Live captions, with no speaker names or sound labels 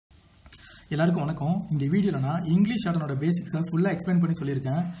எல்லாருக்கும் வணக்கம். இந்த வீடியோவில் நான் இங்கிலீஷ் ஷார்ட்டனோட பேசிக்ஸை ஃபுல்லாக எக்ஸ்பிளைன் பண்ணி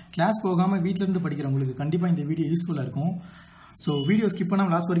சொல்லியிருக்கேன். கிளாஸ் போகாமல் வீட்டிலேருந்து படிக்கிறவங்களுக்கு கண்டிப்பாக இந்த வீடியோ யூஸ்ஃபுல்லாக இருக்கும். ஸோ வீடியோ ஸ்கிப்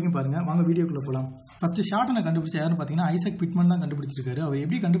பண்ணாமல் லாஸ்ட் வரைக்கும் பாருங்கள். வாங்க வீடியோக்குள்ளே போகலாம். ஃபஸ்ட்டு ஷார்ட்டனை கண்டுபிடிச்ச யாருன்னு பார்த்தீங்கன்னா ஐசக் பிட்மன் தான் கண்டுபிடிச்சிருக்காரு. அவர்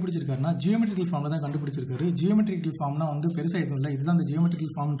எப்படி கண்டுபிடிச்சிருக்காருன்னா ஜியோமெட்ரிக்கல் ஃபார்மில் தான் கண்டுபிடிச்சிருக்காரு. ஜியோமெட்ரிக்கல் ஃபார்ம்னா பெருசாக எதுவும் இல்லை, இதுதான் அந்த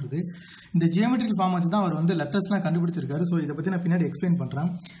ஜியோமெட்ரிக்கல் ஃபார்ம்ன்றது. இந்த ஜியோமெட்ரிக்கல் ஃபார்ம் வச்சு தான் அவர் லெட்டர்ஸ்லாம் கண்டுபிடிச்சிருக்காரு. ஸோ இதை பற்றி நான் பின்னாடி எக்ஸ்பிளைன்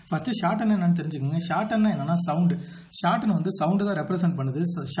பண்ணுறேன். ஃபஸ்ட்டு ஷார்ட்டன் என்னன்னு தெரிஞ்சுக்கோங்க. ஷார்ட்டன்னா என்னன்னா சவுண்டு. ஷார்ட்டன் சவுண்டு தான் ரெப்ரசென்ட் பண்ணுது.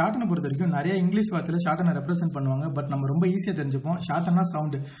 ஷார்ட்டனை பொறுத்த வரைக்கும் நிறைய இங்கிலீஷ் வார்த்தையில் ஷார்ட்டனை ரெப்ரசென்ட் பண்ணுவாங்க. பட் நம்ம ரொம்ப ஈஸியாக தெரிஞ்சுப்போம். ஷார்ட்டன்னா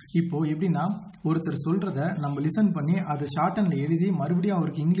சவுண்டு. இப்போது எப்படின்னா ஒருத்தர் சொல்கிறத நம்ம லிசன் பண்ணி அதை ஷார்ட்டனில் எழுதி மறுபடியும்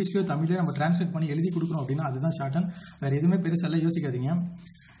அவருக்கு இங்கிலீஷ்லையோ தமிழ்லையோ நம்ம டிரான்ஸ்லேட் பண்ணி எழுதி கொடுக்குறோம் அப்படின்னா அதுதான் ஷார்ட்டன். வேறு எதுவுமே பெருசாக யோசிக்காதீங்க.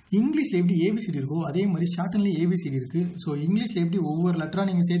 இங்கிலீஷில் எப்படி ஏபிசிடி இருக்கோ அதே மாதிரி ஷார்ட்டன்லேயே ஏபிசிடி இருக்குது. ஸோ இங்கிலீஷில் எப்படி ஒவ்வொரு லெட்டராக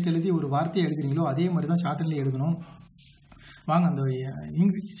நீங்கள் சேர்த்து எழுதி ஒரு வார்த்தையை எழுதுறீங்களோ அதே மாதிரி தான் ஷார்ட்டன்லேயே எழுதணும். வாங்க அந்த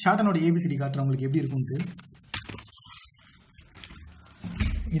ஷார்ட்டனோட ஏபிசிடி காட்டுறவங்களுக்கு எப்படி இருக்குன்ட்டு.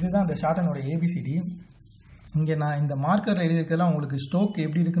 இதுதான் அந்த ஷார்ட்டனோட ஏபிசிடி. இங்கே நான் இந்த மார்க்கரில் எழுதியிருக்கிறதுலாம் உங்களுக்கு ஸ்ட்ரோக்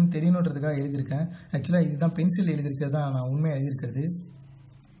எப்படி இருக்குன்னு தெரியணுன்றதுக்காக எழுதியிருக்கேன். ஆக்சுவலாக இதுதான் பென்சில் எழுதியிருக்கிறது தான் நான் உண்மையாக எழுதியிருக்கிறது.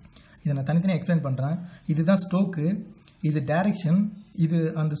 இதை நான் தனித்தனியாக எக்ஸ்பிளைன் பண்ணுறேன். இதுதான் ஸ்ட்ரோக்கு, இது டைரக்ஷன், இது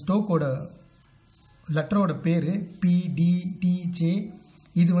அந்த ஸ்ட்ரோக்கோட லெட்டரோட பேர் PDTJ.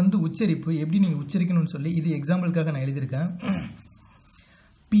 இது உச்சரிப்பு, எப்படி நீங்கள் உச்சரிக்கணும்னு சொல்லி இது எக்ஸாம்பிளுக்காக நான் எழுதியிருக்கேன்.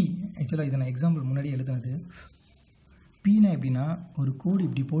 P ஆக்சுவலாக இதை நான் எக்ஸாம்பிள் முன்னாடி எழுதுனது. Pனா எப்படின்னா ஒரு கோடு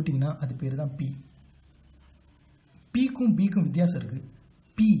இப்படி போட்டிங்கன்னா அது பேர் தான் P. Pக்கும் Bக்கும் வித்தியாசம் இருக்குது.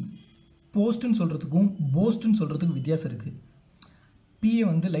 P போஸ்ட்டுன்னு சொல்கிறதுக்கும் போஸ்ட்டுன்னு சொல்கிறதுக்கும் வித்தியாசம் இருக்குது. Pயை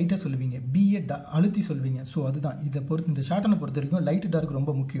லைட்டாக சொல்லுவீங்க, Bயை அழுத்தி சொல்வீங்க. ஸோ அதுதான் இதை பொறுத்து இந்த ஷார்ட்டனை பொறுத்த வரைக்கும் லைட் டார்க்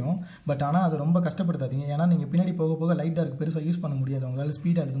ரொம்ப முக்கியம். பட் ஆனால் அதை ரொம்ப கஷ்டப்படுத்தாதீங்க. ஏன்னா நீங்கள் பின்னாடி போக போக லைட் டார்க் பெருசாக யூஸ் பண்ண முடியாது உங்களால்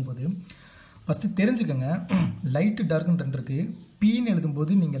ஸ்பீடாக எழுதும்போது. ஃபஸ்ட்டு தெரிஞ்சுக்கோங்க, லைட்டு டார்க்குன்னு ரெண்டு இருக்குது. Pன்னு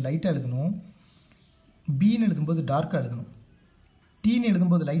எழுதும்போது நீங்கள் லைட்டாக எழுதணும், Bன்னு எழுதும்போது டார்க்காக எழுதணும், Tன்னு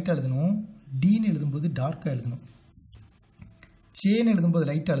எழுதும்போது லைட்டாக எழுதணும், Dன்னு எழுதும்போது டார்க்காக எழுதணும், Jன்னு எழுதும்போது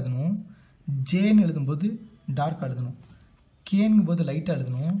லைட்டாக எழுதணும், Jன்னு எழுதும்போது டார்க்காக எழுதணும், Kங்கும் போது லைட்டாக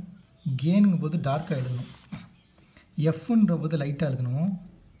எழுதணும், கேனுங்கும் போது டார்க்காக எழுதணும், Fன்ற போது லைட்டாக எழுதணும்,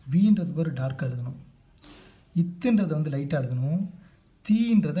 Vன்றது போது டார்க்காக எழுதணும், இத்துன்றதை லைட்டாக எழுதணும்,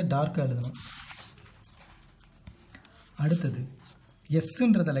 தீன்றதை டார்க்காக எழுதணும். அடுத்தது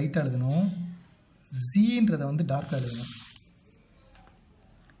எஸ்ன்றதை லைட்டாக எழுதணும், ஜீன்றதை டார்க்காக எழுதணும்.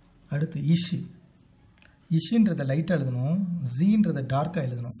 அடுத்து இஷ்ன்றதை லைட்டாக எழுதணும், ஜீன்றதை டார்க்காக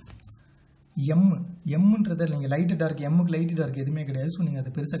எழுதணும். எம்ன்றதை நீங்கள் லைட்டு டார்க், எம்முக்கு லைட்டு டார்க் எதுவுமே கிடையாது. ஸோ நீங்கள்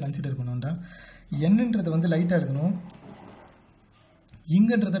அதை பெருசாக கன்சிடர் பண்ண என்னன்றதை லைட்டாக எழுதணும்,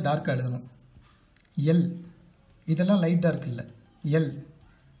 இங்கன்றதை டார்க்காக எழுதணும். எல் இதெல்லாம் லைட் டார்க் இல்லை. எல்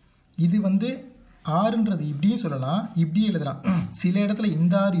இது ஆறுன்றது இப்படியும் சொல்லலாம், இப்படியும் எழுதலாம். சில இடத்துல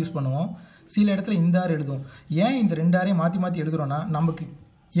இந்த ஆறு யூஸ் பண்ணுவோம், சில இடத்துல இந்த ஆறு எழுதுவோம். ஏன் இந்த ரெண்டு ஆரையும் மாற்றி மாற்றி எழுதுகிறோன்னா நமக்கு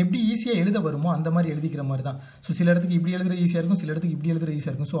எப்படி ஈஸியாக எழுத வருமோ அந்த மாதிரி எழுதிக்கிற மாதிரி தான். ஸோ சில இடத்துக்கு இப்படி எழுதுறது ஈஸியாக இருக்கும், சில இடத்துக்கு இப்படி எழுதுறது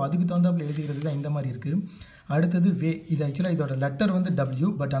ஈஸியாக இருக்கும். ஸோ அதுக்கு தகுந்தாப்பில் எழுதிக்கிறது தான் இந்த மாதிரி இருக்குது. அடுத்தது வே. இது ஆக்சுவலாக இதோட லெட்டர் W,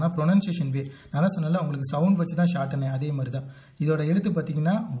 பட் ஆனால் ப்ரொனன்சியேஷன் வே. நான் சொன்னால உங்களுக்கு சவுண்ட் வச்சு தான் ஷார்ட்டனே, அதே மாதிரி தான். இதோட எழுத்து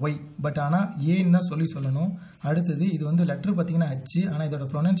பார்த்தீங்கன்னா ஒய், பட் ஆனால் ஏன்னு தான் சொல்லணும். அடுத்தது இது லெட்டர் பார்த்தீங்கன்னா H, ஆனால் இதோட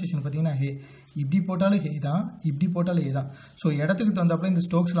ப்ரொனன்சியேஷன் பார்த்தீங்கன்னா ஹே. இப்படி போட்டாலும் ஹே தான், இப்படி போட்டாலும் ஏ தான். ஸோ இடத்துக்கு தகுந்தாப்பில் இந்த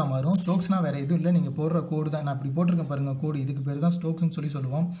ஸ்ட்ரோக்ஸ்லாம் மாறும். ஸ்ட்ரோக்ஸ்னால் வேறு எதுவும் இல்லை, நீங்கள் போடுற கோடு தான். நான் இப்படி போட்டிருக்கேன் பாருங்கள் கோடு, இதுக்கு பேர் தான் ஸ்ட்ரோக்ஸ்னு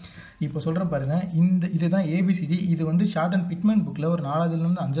சொல்லுவோம். இப்போ சொல்கிறேன் பாருங்கள், இதுதான் ஏபிசிடி. இது ஷார்ட்டன் பிட்மன் புக்கில் ஒரு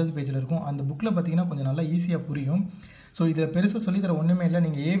 4ஆவதுலேருந்து 5ஆவது பேஜில் இருக்கும். அந்த புக்கில் பார்த்தீங்கன்னா கொஞ்சம் நல்லா ஈஸியாக புரியும். ஸோ இதில் பெருசாக சொல்லித்தர ஒன்றுமே இல்லை.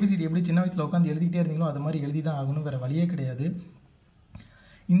 நீங்கள் ஏபிசிடி எப்படி சின்ன வயசில் உட்காந்து எழுதிக்கிட்டே இருந்தீங்களோ அது மாதிரி எழுதி தான் ஆகணும், வேறு வழியே கிடையாது.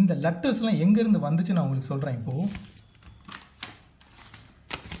 இந்த லெட்டர்ஸ்லாம் எங்கேருந்து வந்துச்சு நான் உங்களுக்கு சொல்கிறேன். இப்போது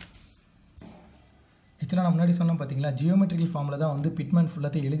ஆக்சுவலாக நான் முன்னாடி சொன்னேன் பார்த்தீங்களா, ஜியோமெட்ரிக்கல் ஃபார்மில் தான் பிட்மன்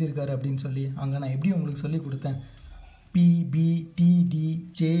ஃபுல்லாத்தையும் எழுதியிருக்காரு அப்படின்னு சொல்லி. அங்கே நான் எப்படி உங்களுக்கு சொல்லி கொடுத்தேன், PBTDJJKG.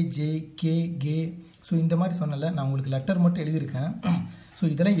 ஸோ இந்த மாதிரி சொன்னல, நான் உங்களுக்கு லெட்டர் மட்டும் எழுதியிருக்கேன். ஸோ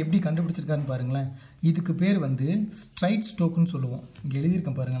இதெல்லாம் எப்படி கண்டுபிடிச்சிருக்கான்னு பாருங்களேன். இதுக்கு பேர் ஸ்ட்ரைட் ஸ்ட்ரோக்குன்னு சொல்லுவோம். இங்கே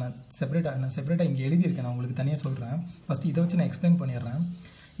எழுதியிருக்கேன் பாருங்கள், நான் செப்பரேட்டாக இங்கே எழுதியிருக்கேன். நான் உங்களுக்கு தனியாக சொல்கிறேன். ஃபஸ்ட்டு இதை வச்சு நான் எக்ஸ்பிளைன் பண்ணிடுறேன்.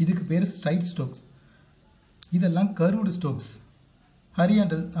 இதுக்கு பேர் ஸ்ட்ரைட் ஸ்ட்ரோக்ஸ். இதெல்லாம் கர்வ்டு ஸ்ட்ரோக்ஸ்.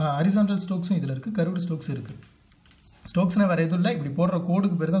 ஹரிசாண்டல் ஸ்ட்ரோக்ஸும் இதில் இருக்குது, கர்வ்டு ஸ்ட்ரோக்ஸ் இருக்குது. ஸ்ட்ரோக்ஸ்னால் வேறு எதுவும் இல்லை, இப்படி போடுற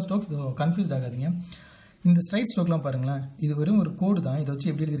கோடுக்கு பேர் தான் ஸ்ட்ரோக்ஸ். கன்ஃபியூஸ்ட் ஆகாதீங்க. இந்த ஸ்ட்ரைட் ஸ்ட்ரோக்லாம் பாருங்களேன், இது வெறும் ஒரு கோடு தான். இதை வச்சு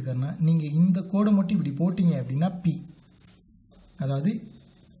எப்படி எழுதியிருக்காருன்னா, நீங்கள் இந்த கோடை மட்டும் இப்படி போட்டிங்க அப்படின்னா P, அதாவது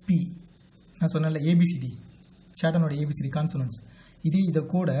P. நான் சொன்னேன்ல ஏபிசிடி, ஷார்ட்டனோட ஏபிசிடி கான்சனன்ஸ். இதை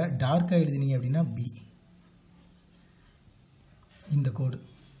கோடை டார்க்காக எழுதினீங்க அப்படின்னா B. இந்த கோடு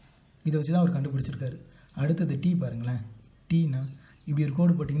இதை வச்சு தான் அவர் கண்டுபிடிச்சிருக்காரு. அடுத்தது T பாருங்களேன். டீனா இப்படி ஒரு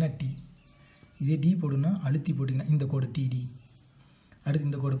கோடு போட்டிங்கன்னா T, இதே D போடுன்னா அழுத்தி போட்டிங்கன்னா இந்த கோடு TD. அடுத்து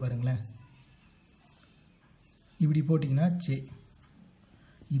இந்த கோடு பாருங்களேன், இப்படி போட்டிங்கன்னா J.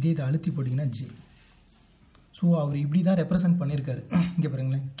 இதே இதை அழுத்தி போட்டிங்கன்னா ஜே. ஸோ அவர் இப்படி தான் ரெப்ரசன்ட் பண்ணியிருக்காரு. இங்கே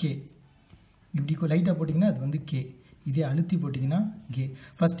பாருங்களேன், கே இப்படி லைட்டாக போட்டிங்கன்னா அது வந்து கே, இதே அழுத்தி போட்டிங்கன்னா கே.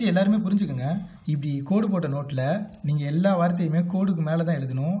 ஃபஸ்ட்டு எல்லாருமே புரிஞ்சுக்கோங்க, இப்படி கோடு போட்ட நோட்டில் நீங்கள் எல்லா வார்த்தையுமே கோடுக்கு மேலே தான்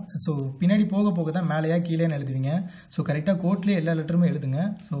எழுதணும். ஸோ பின்னாடி போக போக தான் மேலேயா கீழேன்னு எழுதுவீங்க. ஸோ கரெக்டாக கோட்லேயே எல்லா லெட்டருமே எழுதுங்க.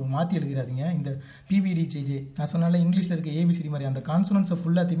 ஸோ மாற்றி எழுதிடாதீங்க. இந்த பிபிடி ஜேஜே நான் சொன்னால இங்கிலீஷில் இருக்க ஏபிசிடி மாதிரி அந்த கான்சனன்ஸை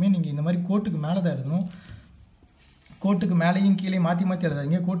ஃபுல்லாத்தையுமே நீங்கள் இந்த மாதிரி கோட்டுக்கு மேலே தான் எழுதணும். கோட்டுக்கு மேலேயும் கீழே மாற்றி மாற்றி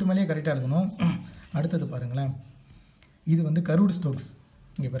எழுதாதீங்க, கோட்டு மேலேயே கரெக்டாக எழுதணும். அடுத்தது பாருங்களேன், இது வந்து கர்வ்டு ஸ்ட்ரோக்ஸ்.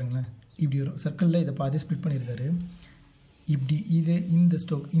 இங்கே பாருங்களேன், இப்படி ஒரு சர்க்கிளில் இதை பாதி ஸ்ப்ளிட் பண்ணியிருக்காரு. இப்படி இது இந்த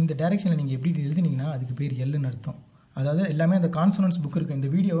ஸ்ட்ரோக் இந்த டைரெக்ஷனில் நீங்கள் எப்படி எழுதுனீங்கன்னா அதுக்கு பேர் எல்லுன்னு அர்த்தம். அதாவது எல்லாமே அந்த கான்சனன்ஸ் புக் இருக்குது. இந்த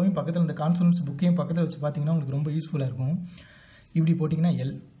வீடியோவையும் பக்கத்தில் இந்த கான்சனன்ஸ் புக்கையும் பக்கத்தில் வச்சு பார்த்தீங்கன்னா உங்களுக்கு ரொம்ப யூஸ்ஃபுல்லாக இருக்கும். இப்படி போட்டிங்கன்னா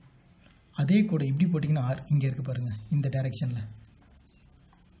எல், அதே கூட இப்படி போட்டிங்கன்னா ஆர். இங்கே இருக்குது பாருங்கள், இந்த டைரெக்ஷனில்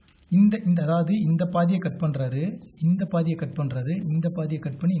இந்த அதாவது இந்த பாதியை கட் பண்ணுறாரு, இந்த பாதியை கட் பண்ணுறாரு, இந்த பாதியை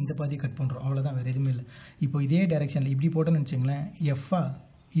கட் பண்ணி இந்த பாதியை கட் பண்ணுறோம், அவ்வளோதான், வேறு எதுவுமே இல்லை. இப்போ இதே டைரெக்ஷனில் இப்படி போட்டோன்னு வச்சுங்களேன், எஃப்ஆ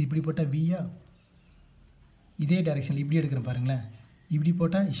இப்படி போட்டால் வியா, இதே டைரெக்ஷனில் இப்படி எடுக்கிறேன் பாருங்களேன், இப்படி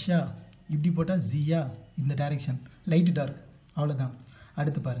போட்டால் இஷா, இப்படி போட்டால் ஜியா, இந்த டைரெக்ஷன் லைட்டு டார்க், அவ்வளோதான்.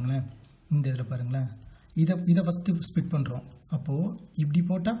 அடுத்து பாருங்களேன், இந்த இதில் பாருங்களேன், இதை ஃபஸ்ட்டு ஸ்பிட் பண்ணுறோம். அப்போது இப்படி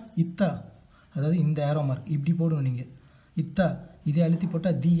போட்டால் இத்தா, அதாவது இந்த ஏரோ மார்க் இப்படி போடணும் நீங்கள், இத்தா. இதே அழுத்தி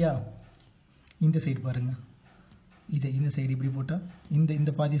போட்டால் தியா, இந்த சைடு பாருங்கள், இந்த சைடு இப்படி போட்டால்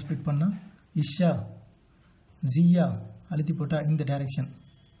இந்த பாதியை ஸ்ப்ளிட் பண்ணால் இஷா, ஜியா, அழுத்தி போட்டால் இந்த டைரெக்ஷன்.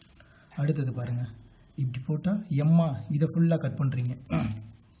 அடுத்தது பாருங்கள், இப்படி போட்டால் எம்மா, இதை ஃபுல்லாக கட் பண்ணுறீங்க,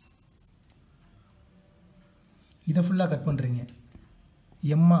 இதை ஃபுல்லாக கட் பண்ணுறீங்க.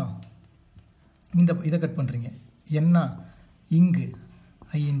 எம்மா இதை கட் பண்ணுறீங்க. என்னா இங்கு,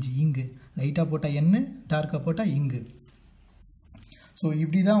 ஐஎன்ஜி இங்கு, லைட்டாக போட்டால் என்னு, டார்க்காக போட்டால் இங்கு. ஸோ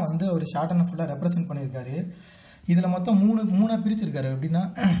இப்படி தான் வந்து அவர் ஷார்ட்டனை ஃபுல்லாக ரெப்ரசென்ட் பண்ணியிருக்காரு. இதில் மொத்தம் மூணாக பிரிச்சிருக்காரு. எப்படின்னா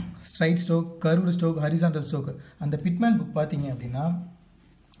straight stroke, curved stroke, horizontal stroke. அந்த பிட்மேன் புக் பார்த்தீங்க அப்படின்னா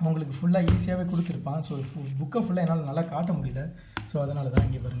உங்களுக்கு ஃபுல்லாக ஈஸியாகவே கொடுத்துருப்பான். ஸோ புக்கை ஃபுல்லாக என்னால் நல்லா காட்ட முடியல. ஸோ அதனால தான்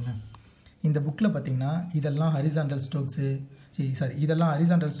இங்கே பாருங்கள், இந்த புக்கில் பார்த்தீங்கன்னா இதெல்லாம் ஹரிசாண்டல் ஸ்ட்ரோக்ஸு, இதெல்லாம்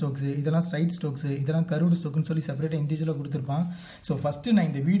ஹரிசாண்டல் ஸ்ட்ரோக்ஸு, இதெல்லாம் ஸ்ட்ரைட் ஸ்ட்ரோக்ஸு, இதெல்லாம் கர்வ்டு ஸ்ட்ரோக்னு சொல்லி செப்பரேட்டாக இண்டிவிஜுவலாக கொடுத்துருப்பான். ஸோ ஃபஸ்ட்டு நான்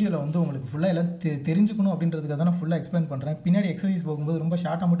இந்த வீடியோவில் வந்து உங்களுக்கு ஃபுல்லாக எல்லாம் தெரிஞ்சுக்கணும் அப்படின்றதுக்காக தான் நான் ஃபுல்லாக எக்ஸ்பிளைன் பண்ணுறேன். பின்னாடி எக்ஸசைஸ் போகும்போது ரொம்ப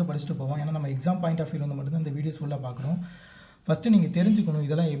ஷார்ட்டாக மட்டும் படிச்சுட்டு போவோம். ஏன்னா நம்ம எக்ஸாம் பாயிண்ட் ஆஃப் வியூ வந்து மட்டும் தான் இந்த வீடியோஸ் ஃபுல்லாக பார்க்கணும். ஃபஸ்ட்டு நீங்கள் தெரிஞ்சுக்கணும்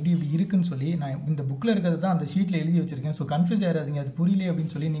இதெல்லாம் எப்படி இருக்குன்னு சொல்லி. நான் இந்த புக்கில் இருக்கிறது தான் அந்த ஷீட்டில் எழுதி வச்சிருக்கேன். ஸோ கன்ஃபியூஸ் ஆகாதீங்க, அது புரியல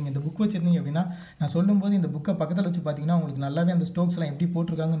அப்படின்னு சொல்லி. நீங்கள் இந்த புக் வச்சுருந்தீங்க அப்படின்னா நான் சொல்லும்போது இந்த புக்கை பக்கத்தில் வச்சு பார்த்தீங்கன்னா உங்களுக்கு நல்லாவே அந்த ஸ்ட்ரோக்ஸ்லாம் எப்படி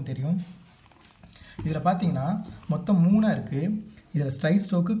போட்டிருக்காங்கன்னு தெரியும். இதில் பார்த்தீங்கன்னா மொத்தம் 3 இருக்குது. இதில் straight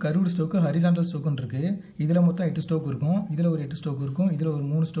stroke, curved stroke, horizontal ஸ்ட்ரோக்குன்னு இருக்குது. இதில் மொத்தம் 8 ஸ்ட்ரோக் இருக்கும், இதில் ஒரு 8 ஸ்ட்ரோக் இருக்கும், இதில் ஒரு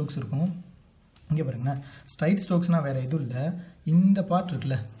 3 ஸ்ட்ரோக்ஸ் இருக்கும். இங்கே பாருங்கண்ணா, ஸ்ட்ரைட் ஸ்ட்ரோக்ஸ்னால் வேறு எதுவும் இல்லை, இந்த பார்ட்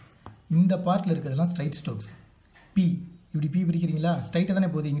இருக்குல்ல, இந்த பார்ட்டில் இருக்கிறதுலாம் ஸ்ட்ரைட் ஸ்ட்ரோக்ஸ். பி இப்படி பி பிரிக்கிறீங்களா, ஸ்ட்ரைட்டாக தானே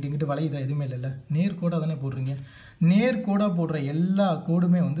போகுது, இங்கிட்டு வளையுதா, எதுவுமே இல்லை, நேர்கோடாக தானே போடுறீங்க. நேர்கோடாக போடுற எல்லா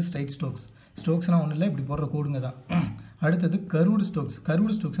கோடுமே வந்து ஸ்ட்ரைட் ஸ்ட்ரோக்ஸ். ஸ்ட்ரோக்ஸ்னால் ஒன்றும் இல்லை, இப்படி போடுற கோடுங்க தான். அடுத்தது கர்வ்டு ஸ்ட்ரோக்ஸ்.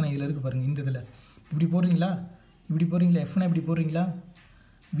 கர்வ்டு ஸ்ட்ரோக்ஸ்னால் இதில் இருக்குது பாருங்கள், இந்த இதில் இப்படி போடுறீங்களா, இப்படி போடுறீங்களா, எஃப்னா இப்படி போடுறீங்களா,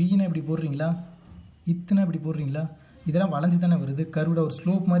 வினா இப்படி போடுறீங்களா, இத்தனை இப்படி போடுறீங்களா, இதெல்லாம் வளைஞ்சு தானே வருது, கர்வ்டாக ஒரு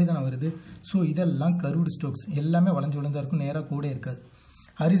ஸ்லோப் மாதிரி தானே வருது. ஸோ இதெல்லாம் கர்வ்டு ஸ்ட்ரோக்ஸ். எல்லாமே வளைஞ்சு விழுந்தா இருக்கும், நேராக கூட இருக்காது.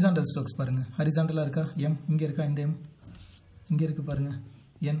 ஹரிசாண்டல் ஸ்ட்ரோக்ஸ் பாருங்கள், ஹரிசாண்டலாக இருக்கா, எம் இங்கே இருக்கா, இந்த எம் இங்கே இருக்குது பாருங்கள்,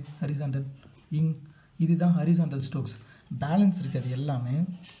 என் ஹரிசாண்டல் இதுதான் ஹரிசாண்டல் ஸ்ட்ரோக்ஸ். பேலன்ஸ் இருக்காது, எல்லாமே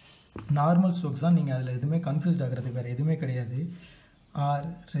நார்மல் ஸ்ட்ரோக்ஸ் தான். நீங்கள் அதில் எதுவுமே கன்ஃபியூஸ்ட் ஆகிறது வேறு எதுவுமே கிடையாது. ஆர்,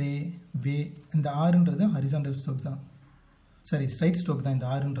 ரே, வே, இந்த ஆறுன்றது ஹரிசாண்டல் ஸ்ட்ரோக் தான், சாரி ஸ்ட்ரைட் ஸ்ட்ரோக் தான் இந்த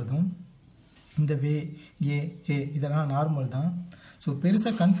ஆறுன்றதும். இந்த வே, ஏ, ஹே இதெல்லாம் நார்மல் தான். ஸோ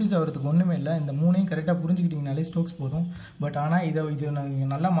பெருசாக கன்ஃபியூஸ் ஆகிறதுக்கு ஒன்றுமே இல்லை. இந்த 3ஐயும் கரெக்டாக புரிஞ்சுக்கிட்டிங்கனாலே ஸ்ட்ரோக்ஸ் போதும். பட் ஆனால் இது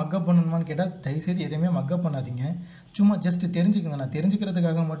நீங்கள் நல்லா மக்கப் பண்ணணுமான்னு கேட்டால் தயவுசெய்து எதையுமே மக்கப் பண்ணாதீங்க. சும்மா ஜஸ்ட் தெரிஞ்சுக்கோங்க. நான்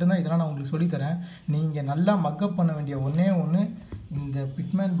தெரிஞ்சுக்கிறதுக்காக மட்டும்தான் இதெல்லாம் நான் உங்களுக்கு சொல்லித்தரேன். நீங்கள் நல்லா மக்கப் பண்ண வேண்டிய ஒன்று இந்த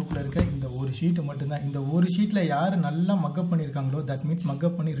பிட்மேன் புக்கில் இருக்க இந்த ஒரு ஷீட்டு மட்டும்தான். இந்த ஒரு ஷீட்டில் யார் நல்லா மக்கப் பண்ணியிருக்காங்களோ, தட் மீன்ஸ்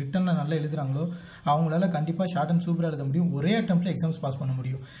மக்கப் பண்ணி ரிட்டனில் நல்லா எழுதுகிறாங்களோ அவங்களால கண்டிப்பாக ஷார்ட் அண்ட் சூப்பராக எழுத முடியும். ஒரே அட்டெம்ப்டில் எக்ஸாம்ஸ் பாஸ் பண்ண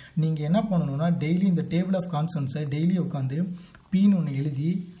முடியும். நீங்கள் என்ன பண்ணணும்னா டெய்லி இந்த டேபிள் ஆஃப் கான்ஸ்டன்ட்ஸை டெய்லி உட்காந்து பீன்னு ஒன்று எழுதி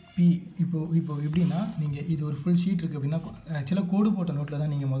இப்போ எப்படின்னா நீங்கள் இது ஒரு ஃபுல் ஷீட் இருக்குது அப்படின்னா ஆக்சுவலாக கோடு போட்ட நோட்டில்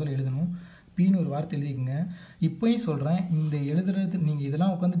தான் நீங்கள் முதல்ல எழுதணும். பீன்னு ஒரு வார்த்தை எழுதிக்கங்க. இப்போயும் சொல்கிறேன், இந்த எழுதுறது நீங்கள்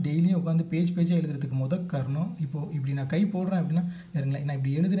இதெல்லாம் உட்காந்து டெய்லியும் உட்காந்து பேஜாக எழுதுறதுக்கு காரணம் இப்படி நான் கை போடுறேன் அப்படின்னா இருங்களேன், நான்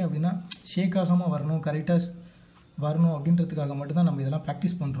இப்படி எழுதுறேன் அப்படின்னா ஷேக் ஆகாமல் வரணும், கரெக்டாக வரணும் அப்படின்றதுக்காக மட்டும்தான் நம்ம இதெல்லாம்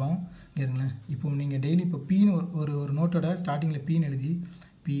ப்ராக்டிஸ் பண்ணுறோம். இருங்களேன், இப்போ நீங்கள் டெய்லி இப்போ பீன்னு ஒரு நோட்டோட ஸ்டார்டிங்கில் பீன்னு எழுதி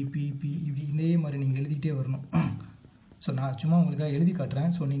பி இப்படி இதே மாதிரி நீங்கள் எழுதிக்கிட்டே வரணும். ஸோ நான் சும்மா உங்களுக்காக எழுதி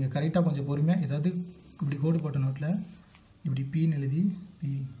காட்டுறேன். ஸோ நீங்கள் கரெக்டாக கொஞ்சம் பொறுமையாக ஏதாவது இப்படி கோடு போட்ட நோட்டில் இப்படி பீன்னு எழுதி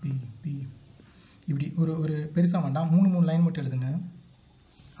பி இப்படி ஒரு பெருசாக வேண்டாம், 3 லைன் மட்டும் எழுதுங்க.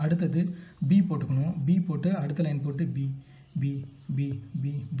 அடுத்தது பி போட்டுக்கணும். பி போட்டு அடுத்த லைன் போட்டு B B B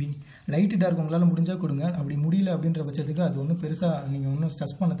B B. Light dark உங்களால் முடிஞ்சால் கொடுங்க. அப்படி முடியல அப்படின்ற பட்சத்துக்கு அது ஒன்றும் பெருசாக நீங்கள் ஒன்றும்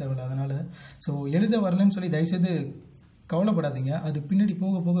ஸ்ட்ரெஸ் பண்ண தேவையில்லை. அதனால் ஸோ எழுத வரலன்னு சொல்லி தயவுசெய்து கவலைப்படாதீங்க. அது பின்னாடி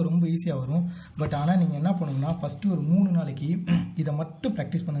போக போக ரொம்ப ஈஸியாக வரும். பட் ஆனால் நீங்கள் என்ன பண்ணுங்கன்னா ஃபஸ்ட்டு ஒரு 3 நாளைக்கு இதை மட்டும்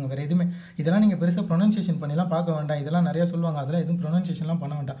ப்ராக்டிஸ் பண்ணுங்கள். வேறு எதுவுமே இதெல்லாம் நீங்கள் பெருசாக ப்ரொனன்சியேஷன் பண்ணிலாம் பார்க்க வேண்டாம். இதெல்லாம் நிறையா சொல்லுவாங்க, அதெல்லாம் எதுவும் ப்ரொனன்சியேஷன்லாம்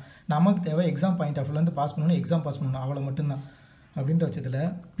பண்ண வேண்டாம். நமக்கு தேவை எக்ஸாம் பாயிண்ட் ஆஃப் வியூலேருந்து பாஸ் பண்ணணும், எக்ஸாம் பாஸ் பண்ணணும், அவ்வளோ மட்டும்தான். அப்படின்ற பட்சத்தில்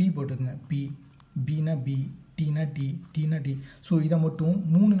பி போட்டுக்குங்க. பி, பினா பி, டீனா டி, டீனா டி. ஸோ இதை மட்டும்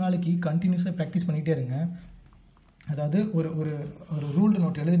 3 நாளைக்கு கண்டினியூஸாக ப்ராக்டிஸ் பண்ணிகிட்டே இருங்க. அதாவது ஒரு ஒரு ஒரு ரூல்டு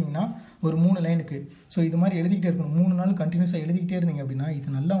நோட் எழுதுனீங்கன்னா ஒரு 3 லைனுக்கு ஸோ இது மாதிரி எழுதிக்கிட்டே இருக்கணும். 3 நாள் கண்டினியூஸாக எழுதிக்கிட்டே இருந்தீங்க அப்படின்னா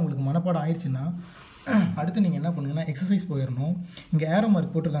இது நல்லா உங்களுக்கு மனப்பாடம் ஆயிடுச்சுன்னா அடுத்து நீங்கள் என்ன பண்ணுங்கன்னா எக்ஸசைஸ் போயிடணும். இங்கே ஏரோ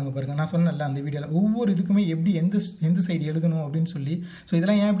மார்க் போட்டிருக்காங்க பாருங்கள். நான் சொன்னேன்ல அந்த வீடியோவில் ஒவ்வொரு இதுக்குமே எப்படி எந்த சைடு எழுதணும் அப்படின்னு சொல்லி. ஸோ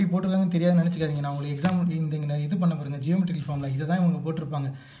இதெல்லாம் ஏன் இப்படி போட்டிருக்காங்கன்னு தெரியாதுன்னு நினச்சிக்காதீங்க. நான் உங்களுக்கு எக்ஸாம் இந்த இது பண்ண பாருங்க ஜியோமெட்ரிக்கல் ஃபார்மில் இதை தான் இவங்க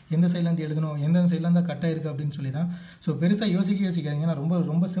போட்டிருப்பாங்க. எந்த சைட்லேருந்து எழுதணும், எந்த சைட்லேருந்து கட்டாக இருக்குது அப்படின்னு சொல்லி தான். ஸோ பெருசாக யோசிக்காதீங்க. நான்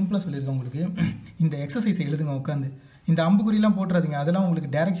ரொம்ப சிம்பிளாக சொல்லியிருக்கேன் உங்களுக்கு. இந்த எக்ஸசைஸை எழுதுங்க உட்காந்து. இந்த அம்புக்குறிலாம் போட்டுறாதீங்க, அதெல்லாம்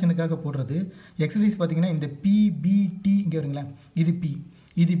உங்களுக்கு டைரக்ஷனுக்காக போடுறது. எக்ஸசைஸ் பார்த்தீங்கன்னா இந்த பிபிடி இங்கே வருங்களேன், இது பி,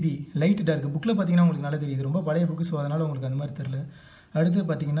 இது பி. லைட் டார்க் புக்கில் பார்த்தீங்கன்னா உங்களுக்கு நல்லா தெரியுது. ரொம்ப பழைய புக்கு, ஸோ அதனால் உங்களுக்கு அந்த மாதிரி தெரில. அடுத்து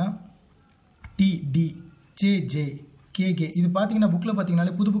பார்த்தீங்கன்னா D D, J J, KK. இது பார்த்தீங்கன்னா புக்கில்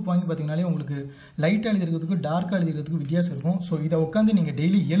பார்த்தீங்கன்னாலே புது புக் வாங்கி பார்த்தீங்கன்னாலே உங்களுக்கு லைட்டாக எழுதிக்கிறதுக்கு டார்க்காக எழுதிக்கிறதுக்கு வித்தியாசம் இருக்கும். ஸோ இதை உட்காந்து நீங்கள்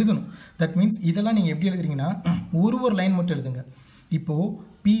டெய்லி எழுதணும். தட் மீன்ஸ் இதெல்லாம் நீங்கள் எப்படி எழுதுறீங்கன்னா ஒரு லைன் மட்டும் எழுதுங்க. இப்போது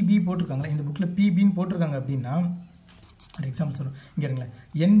பிபி போட்டிருக்காங்களா இந்த புக்கில், பிபின்னு போட்டிருக்காங்க அப்படின்னா ஒரு எக்ஸாம்பிள் சொல்லுவோம். இங்கே இருங்களேன்,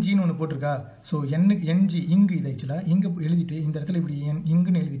 என்ஜின்னு ஒன்று போட்டிருக்கா. ஸோ என்ஜி இங்கு இது ஆக்சுவலாக இங்கே எழுதிட்டு இந்த இடத்துல இப்படி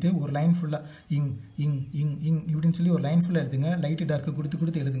இங்குன்னு எழுதிட்டு ஒரு லைன் ஃபுல்லாக இங் இங் இங் இங் இப்படின்னு சொல்லி ஒரு லைன் ஃபுல்லாக எழுதுங்க. லைட்டு டார்க்கு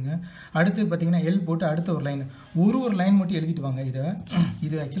கொடுத்து எழுதுங்க. அடுத்து பார்த்தீங்கன்னா எல் போட்டு அடுத்த ஒரு லைன் ஒரு லைன் மட்டும் எழுதிட்டு வாங்க.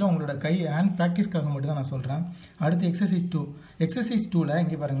 இது ஆக்சுவலாக உங்களோட ஹேண்ட் ப்ராக்டிஸ்க்காக மட்டும் தான் நான் சொல்கிறேன். அடுத்து எக்ஸசைஸ் 2. எக்ஸசைஸ் 2ல்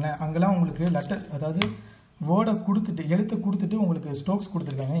இங்கே பாருங்களேன், அங்கெல்லாம் உங்களுக்கு லெட்டர் அதாவது வேர்டை கொடுத்துட்டு எழுத்தை கொடுத்துட்டு உங்களுக்கு ஸ்டோக்ஸ்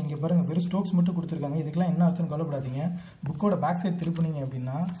கொடுத்துருக்காங்க. இங்கே பாருங்கள் வெறும் ஸ்டோக்ஸ் மட்டும் கொடுத்துருக்காங்க. இதுக்கெல்லாம் என்ன அர்த்தம் கவலைப்படாதீங்க. புக்கோட பேக் சைட் திருப்பினீங்க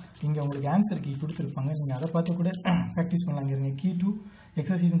அப்படின்னா இங்கே உங்களுக்கு ஆன்சர் கீ கொடுத்துருப்பாங்க. நீங்கள் அதை பார்த்து கூட ப்ராக்டிஸ் பண்ணலாம். இங்கே இருங்க, கீ டு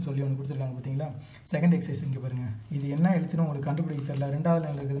எக்ஸசைஸ்ன்னு சொல்லி ஒன்று கொடுத்துருக்காங்க பார்த்தீங்களா. செகண்ட் எக்ஸசைஸ் இங்கே பாருங்கள், இது என்ன எழுத்துன்னு உங்களுக்கு கண்டுபிடிக்க தெரியல. 2வது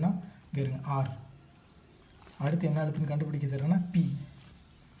லைன் இருக்குதுன்னா இங்கே இருங்க ஆர். அடுத்து என்ன எழுத்துன்னு கண்டுபிடிக்க தெரியலன்னா பி.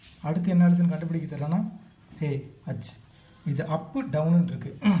 அடுத்து என்ன எழுத்துன்னு கண்டுபிடிக்க தெரியலன்னா ஹே ஹச். இது அப்பு டவுனுன்னு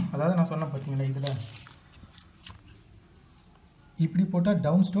இருக்குது. அதாவது நான் சொன்னேன் பார்த்தீங்களா, இதில் இப்படி போட்டால்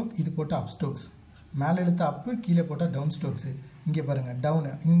டவுன் ஸ்டோக், இது போட்டால் அப் ஸ்டோக்ஸ். மேலே எழுத்து அப்பு, கீழே போட்டால் டவுன் ஸ்டோக்ஸு. இங்கே பாருங்கள்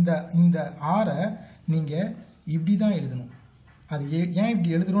டவுனு. இந்த ஆரை நீங்கள் இப்படி தான் எழுதணும். அது ஏன்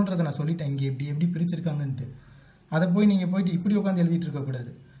இப்படி எழுதணுன்றதை நான் சொல்லிட்டேன். இங்கே எப்படி பிரிச்சிருக்காங்கன்ட்டு அதை நீங்கள் போயிட்டு இப்படி உட்காந்து எழுதிட்டு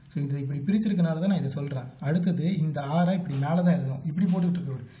இருக்கக்கூடாது. ஸோ இது இப்படி பிரிச்சிருக்கனால தான் நான் இதை சொல்கிறேன். அடுத்தது இந்த ஆரை இப்படி மேலே தான் எழுதணும். இப்படி போட்டுக்கிட்டு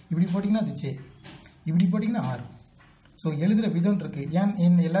இருக்கக்கூடாது. இப்படி போட்டிங்கன்னா அது சே, இப்படி போட்டிங்கன்னா ஆர். ஸோ எழுதுகிற விதம் இருக்குது.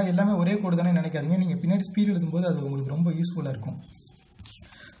 ஏன் எல்லாமே ஒரே கோடு தானே நினைக்காதீங்க. நீங்கள் பின்னாடி ஸ்பீட் எழுதும்போது அது உங்களுக்கு ரொம்ப யூஸ்ஃபுல்லாக இருக்கும்.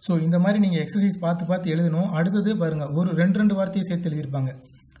 ஸோ இந்த மாதிரி நீங்கள் எக்ஸசைஸ் பார்த்து எழுதணும். அடுத்தது பாருங்கள், ஒரு 2 வார்த்தையை சேர்த்து எழுதியிருப்பாங்க.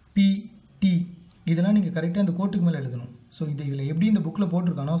 பி டி, இதெல்லாம் நீங்கள் கரெக்டாக இந்த கோட்டுக்கு மேலே எழுதணும். ஸோ இதில் எப்படி இந்த புக்கில்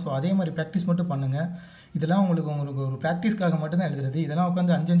போட்டிருக்கானோ ஸோ அதே மாதிரி ப்ராக்டிஸ் மட்டும் பண்ணுங்கள். இதெல்லாம் உங்களுக்கு ஒரு ப்ராக்டிஸ்க்காக மட்டும்தான் எழுதுறது. இதெல்லாம்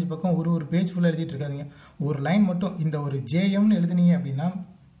உட்காந்து 5 பக்கம் ஒரு பேஜ் ஃபுல்லாக எழுதிட்டு இருக்காதிங்க. ஒரு லைன் மட்டும் இந்த ஒரு ஜேஎம்னு எழுதுனீங்க அப்படின்னா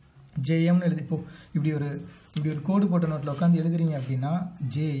ஜேஎம்னு எழுதி இப்போது இப்படி ஒரு கோடு போட்ட நோட்டில் உட்காந்து எழுதுறீங்க அப்படின்னா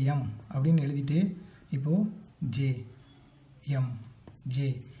ஜேஎம் அப்படின்னு எழுதிட்டு இப்போது JM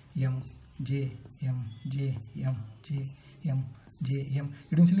JM JM JM JM JM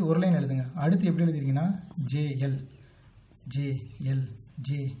இப்படின்னு சொல்லி ஒரு லைன் எழுதுங்க. அடுத்து எப்படி எழுதுறீங்கன்னா JL JL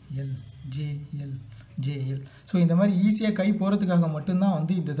JL JL JL. So இந்த மாதிரி ஈஸியாக கை போகிறதுக்காக மட்டும்தான்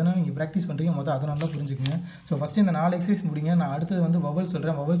இந்த தினம் நீங்கள் ப்ராக்டிஸ் பண்ணுறீங்க. அதை நல்லா புரிஞ்சுக்குங்க. ஸோ ஃபஸ்ட்டு இந்த 4 எக்ஸசைஸ் முடிங்க. நான் அடுத்தது வவல்ஸ்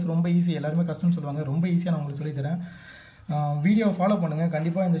சொல்கிறேன். வவல்ஸ் ரொம்ப ஈஸி, எல்லாருமே கஷ்டம்னு சொல்லுவாங்க. ரொம்ப ஈஸியாக நான் உங்களுக்கு சொல்லித்தரேன். வீடியோவை ஃபாலோ பண்ணுங்கள்.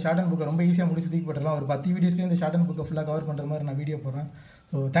 கண்டிப்பாக இந்த ஷார்ட் அண்ட் புக்கை ரொம்ப ஈஸியாக முடிச்சு தூக்கி போட்டுடலாம். ஒரு 10 வீடியோஸ்லேயும் இந்த ஷார்ட் அண்ட் புக்கை ஃபுல்லாக கவர் பண்ணுற மாதிரி நான் வீடியோ போடுறேன்.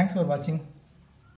 ஸோ தேங்க்ஸ் ஃபார் வாட்சிங்.